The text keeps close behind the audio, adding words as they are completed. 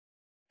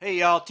Hey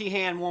y'all,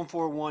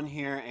 T-Han141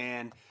 here,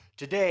 and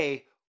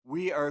today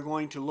we are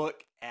going to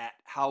look at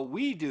how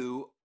we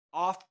do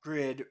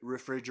off-grid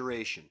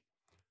refrigeration.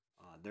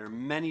 There are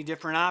many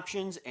different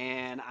options,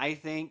 and I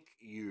think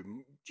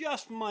you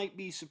just might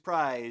be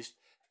surprised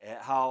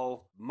at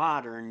how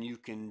modern you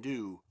can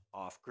do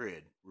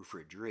off-grid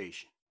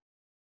refrigeration.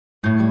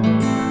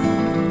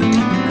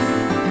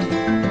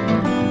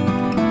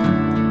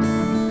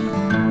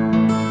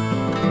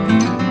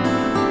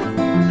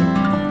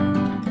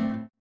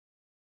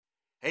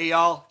 Hey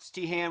y'all, it's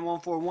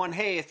T-Han141.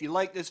 Hey, if you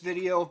like this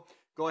video,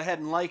 go ahead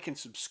and like and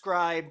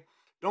subscribe.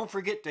 Don't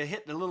forget to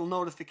hit the little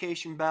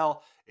notification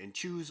bell and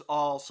choose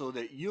all so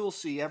that you'll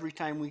see every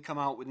time we come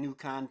out with new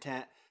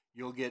content,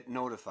 you'll get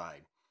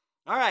notified.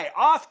 All right,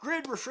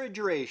 off-grid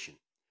refrigeration.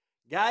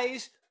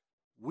 Guys,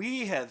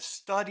 we have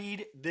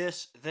studied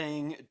this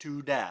thing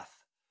to death.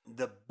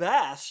 The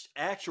best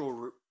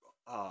actual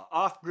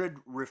off-grid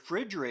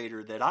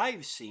refrigerator that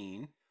I've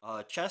seen,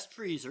 chest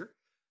freezer,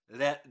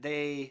 that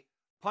they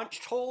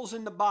punched holes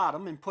in the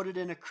bottom and put it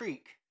in a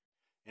creek,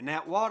 and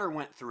that water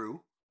went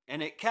through,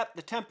 and it kept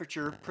the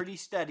temperature pretty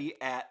steady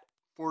at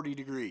 40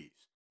 degrees,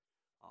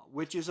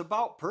 which is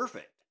about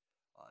perfect.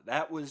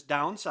 That was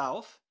down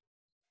south.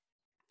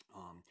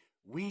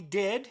 We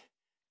did,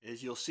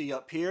 as you'll see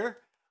up here,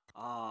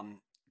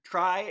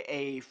 try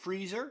a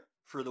freezer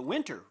for the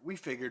winter. We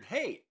figured,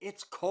 hey,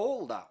 it's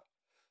cold out.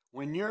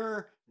 When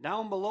you're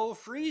down below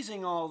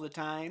freezing all the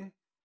time,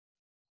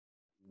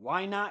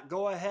 why not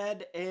go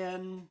ahead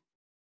and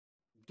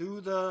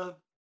do the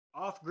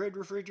off-grid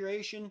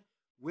refrigeration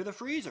with a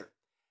freezer?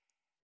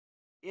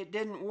 It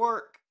didn't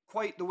work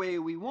quite the way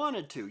we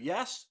wanted to.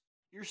 Yes,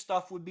 your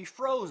stuff would be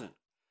frozen,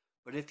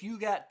 but if you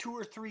got 2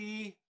 or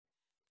 3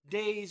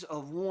 days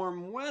of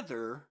warm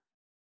weather,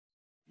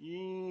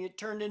 it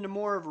turned into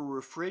more of a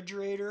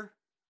refrigerator,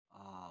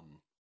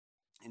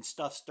 and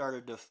stuff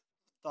started to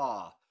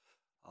thaw.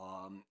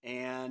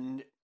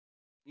 And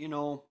you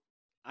know,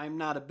 I'm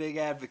not a big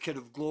advocate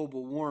of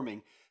global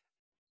warming.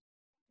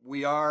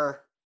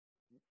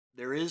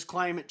 There is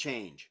climate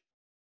change.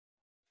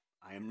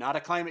 I am not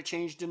a climate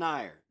change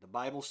denier. The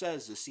Bible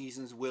says the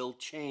seasons will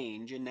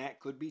change, and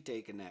that could be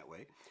taken that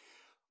way.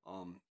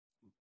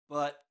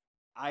 But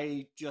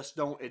I just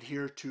don't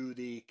adhere to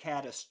the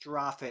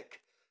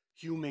catastrophic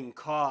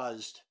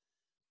human-caused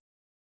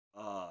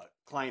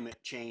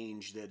climate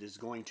change that is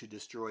going to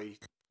destroy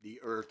the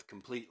earth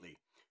completely.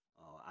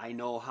 I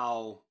know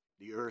how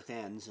the earth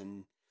ends,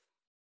 and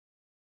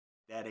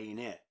that ain't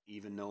it,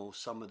 even though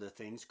some of the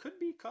things could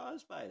be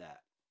caused by that.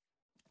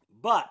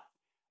 But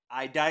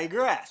I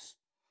digress.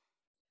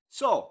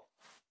 So,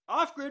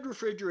 off-grid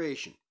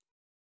refrigeration.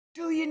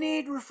 Do you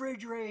need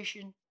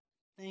refrigeration?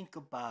 Think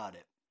about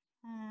it.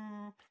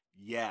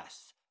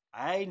 Yes,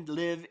 I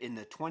live in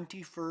the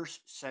 21st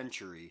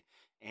century,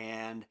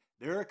 and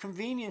there are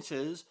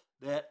conveniences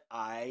that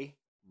I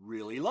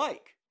really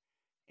like.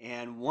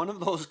 And one of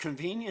those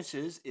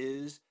conveniences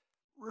is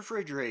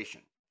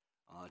refrigeration.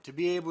 To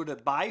be able to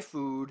buy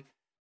food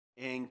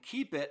and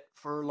keep it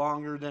for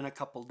longer than a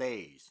couple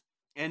days.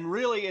 And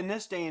really, in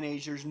this day and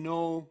age, there's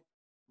no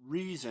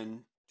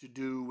reason to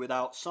do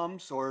without some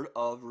sort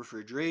of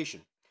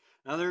refrigeration.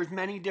 Now, there's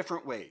many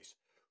different ways.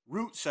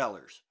 Root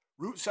cellars.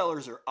 Root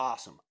cellars are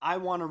awesome. I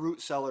want a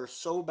root cellar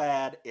so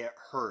bad it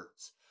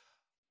hurts.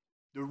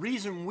 The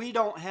reason we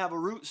don't have a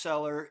root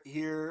cellar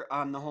here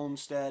on the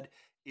homestead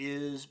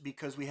is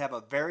because we have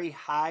a very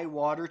high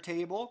water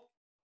table,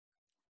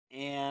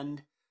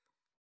 and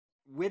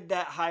with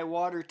that high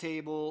water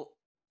table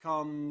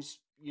comes,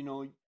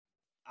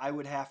 I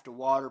would have to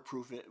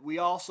waterproof it. We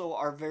also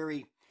are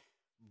very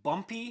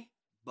bumpy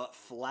but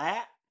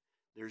flat.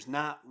 There's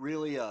not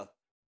really a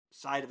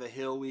side of a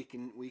hill we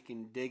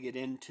can dig it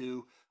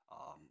into.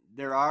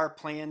 There are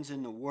plans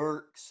in the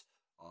works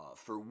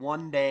for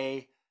one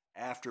day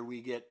after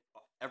we get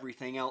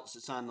everything else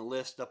that's on the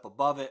list up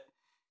above it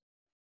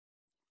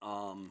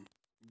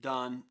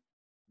done.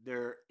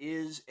 There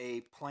is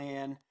a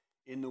plan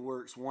in the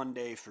works one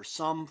day for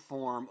some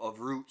form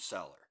of root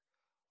cellar.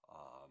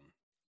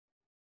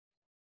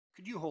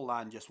 Could you hold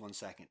on just one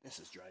second? This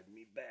is driving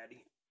me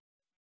batty.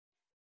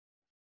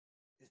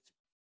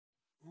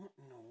 What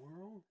in the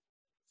world?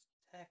 It's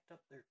tacked up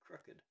there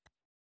crooked.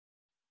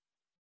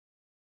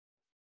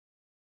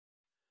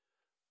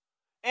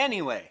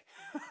 Anyway,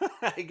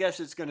 I guess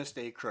it's going to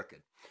stay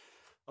crooked.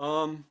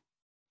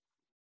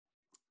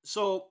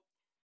 So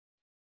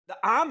the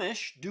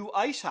Amish do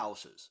ice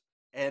houses,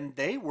 and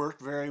they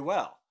work very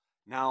well.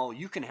 Now,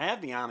 you can have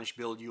the Amish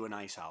build you an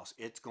ice house.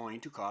 It's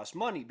going to cost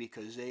money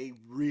because they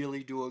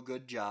really do a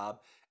good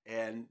job,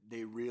 and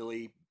they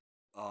really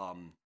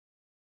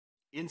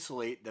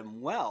insulate them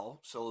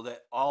well so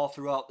that all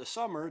throughout the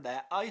summer,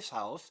 that ice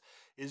house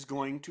is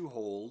going to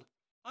hold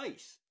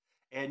ice.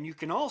 And you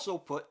can also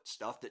put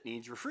stuff that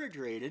needs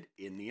refrigerated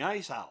in the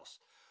ice house.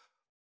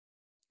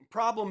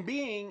 Problem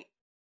being,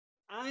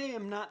 I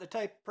am not the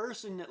type of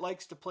person that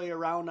likes to play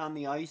around on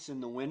the ice in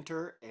the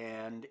winter,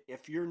 and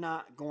if you're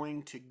not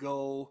going to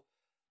go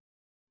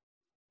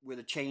with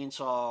a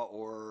chainsaw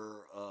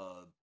or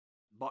a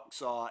buck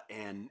saw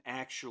and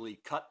actually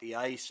cut the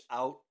ice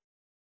out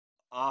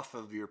off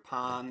of your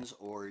ponds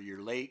or your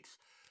lakes,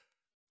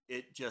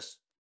 it just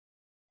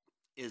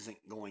isn't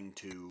going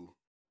to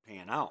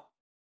pan out.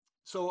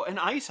 So an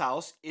ice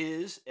house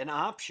is an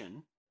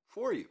option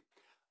for you.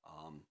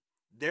 Um,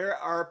 there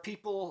are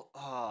people,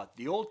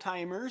 the old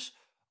timers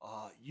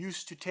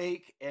used to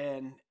take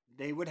and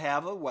they would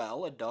have a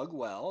well, a dug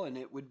well, and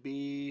it would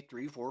be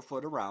 3, 4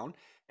 foot around,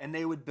 and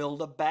they would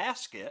build a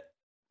basket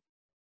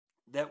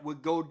that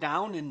would go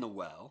down in the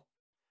well.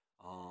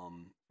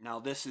 Now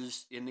this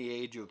is in the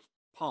age of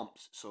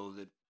pumps, so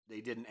that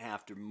they didn't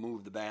have to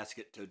move the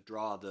basket to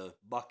draw the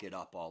bucket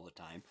up all the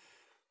time.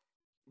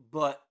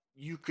 But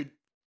you could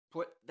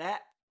put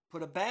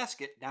a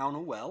basket down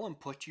a well and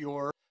put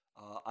your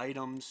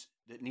items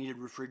that needed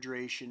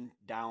refrigeration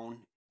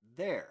down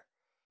there.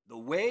 The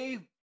way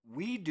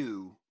we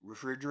do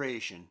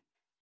refrigeration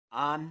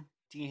on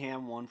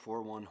THAM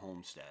 141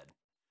 Homestead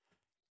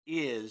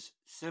is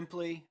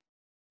simply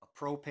a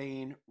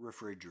propane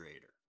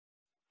refrigerator.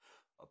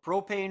 A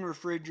propane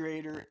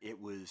refrigerator,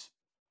 it was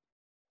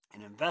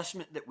an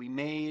investment that we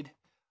made.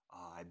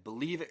 I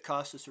believe it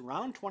cost us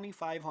around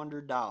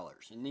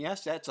 $2,500. And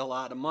yes, that's a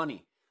lot of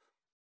money.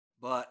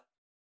 But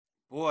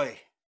boy,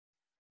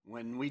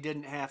 when we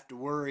didn't have to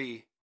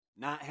worry,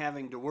 not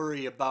having to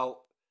worry about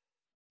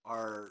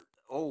our,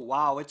 oh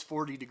wow, it's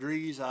 40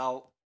 degrees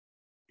out,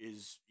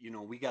 is,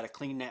 we got to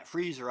clean that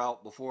freezer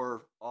out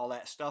before all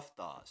that stuff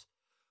thaws.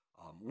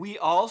 We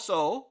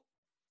also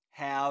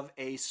have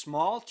a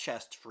small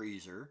chest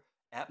freezer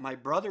at my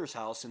brother's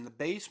house in the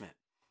basement.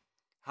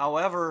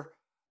 However,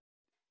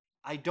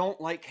 I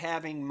don't like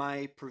having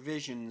my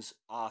provisions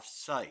off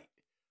site.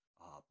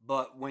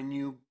 But when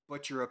you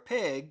butcher a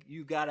pig,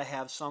 you got to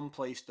have some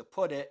place to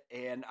put it,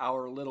 and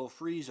our little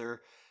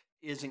freezer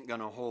isn't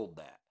going to hold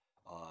that.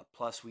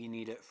 Plus, we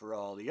need it for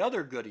all the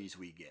other goodies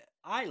we get.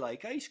 I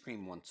like ice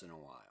cream once in a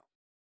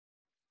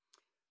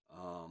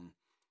while.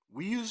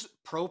 We use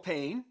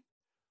propane.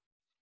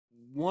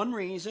 One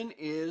reason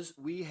is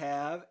we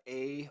have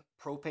a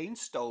propane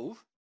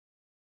stove,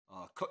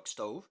 cook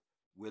stove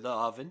with an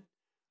oven.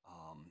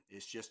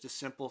 It's just a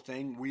simple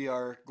thing. We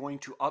are going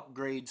to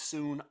upgrade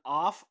soon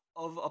off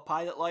of a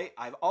pilot light.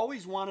 I've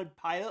always wanted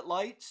pilot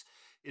lights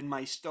in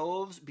my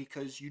stoves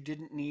because you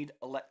didn't need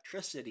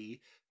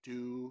electricity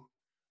to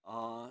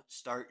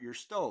start your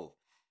stove.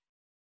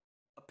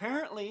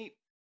 Apparently,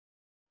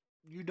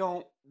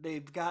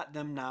 they've got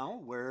them now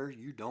where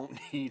you don't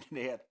need,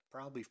 they have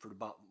probably for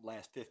about the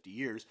last 50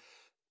 years,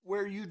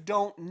 where you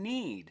don't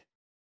need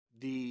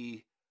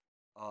the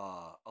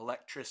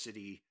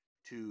electricity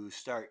to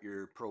start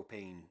your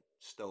propane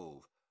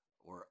stove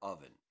or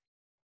oven.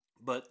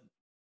 But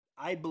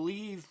I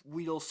believe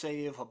we'll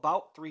save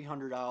about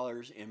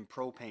 $300 in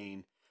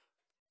propane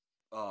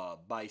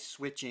by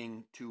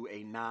switching to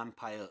a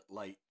non-pilot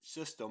light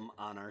system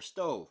on our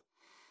stove.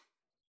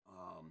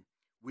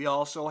 We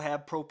also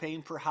have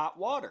propane for hot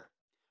water.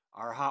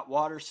 Our hot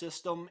water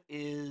system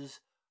is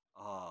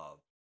a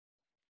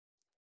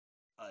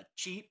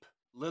cheap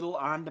little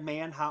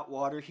on-demand hot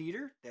water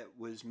heater that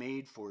was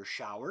made for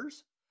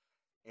showers,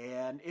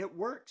 and it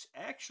works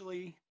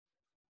actually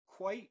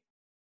quite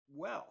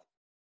well.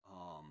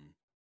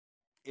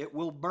 It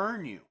will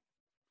burn you.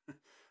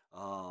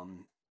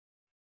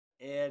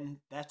 And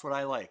that's what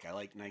I like. I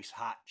like nice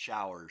hot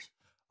showers.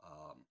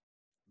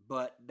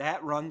 But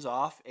that runs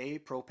off a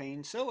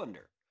propane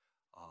cylinder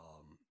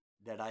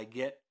that I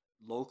get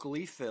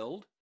locally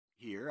filled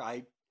here.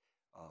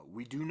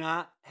 We do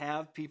not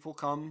have people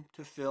come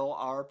to fill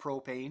our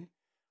propane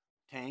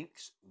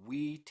tanks.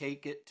 We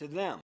take it to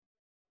them.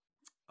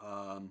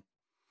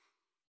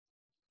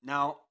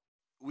 Now,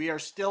 we are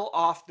still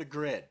off the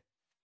grid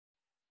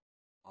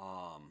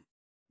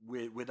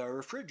with our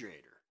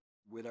refrigerator,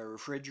 with our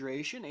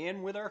refrigeration,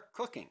 and with our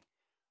cooking.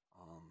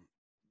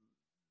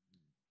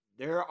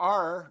 There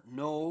are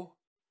no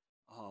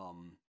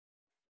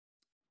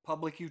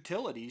public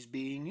utilities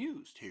being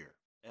used here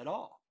at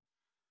all.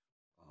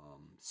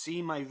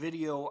 See my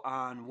video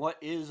on what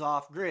is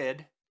off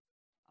grid.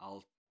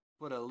 I'll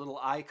put a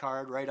little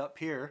iCard right up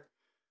here.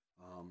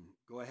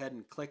 Go ahead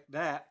and click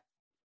that.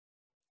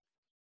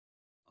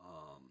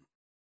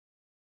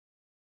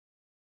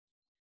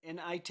 And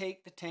I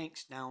take the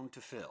tanks down to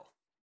fill.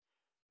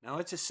 Now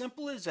it's as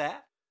simple as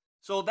that.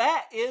 So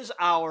that is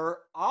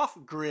our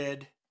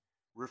off-grid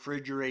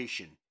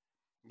refrigeration.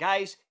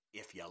 Guys,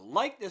 if you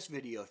like this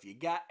video, if you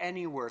got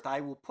any worth,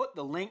 I will put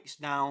the links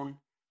down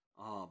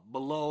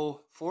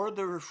below for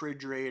the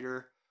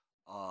refrigerator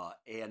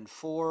and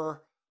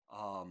for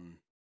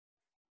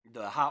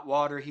the hot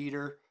water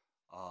heater.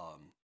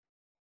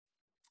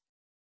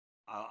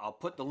 I'll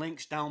put the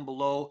links down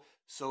below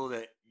so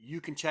that you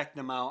can check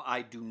them out.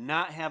 I do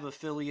not have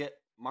affiliate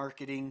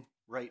marketing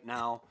right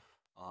now.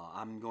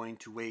 I'm going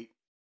to wait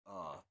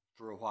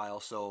for a while.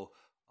 So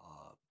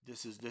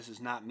this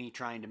is not me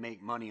trying to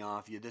make money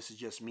off you. This is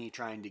just me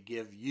trying to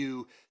give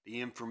you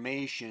the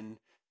information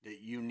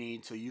that you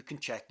need so you can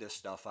check this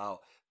stuff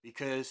out.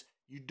 Because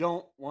You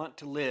don't want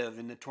to live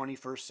in the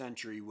 21st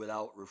century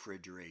without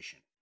refrigeration.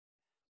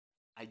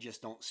 I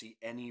just don't see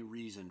any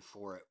reason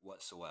for it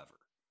whatsoever.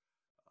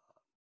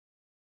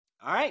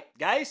 All right,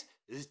 guys,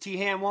 this is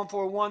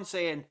T-Ham141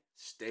 saying,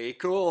 stay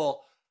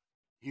cool.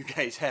 You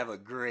guys have a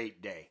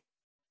great day.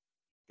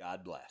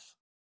 God bless.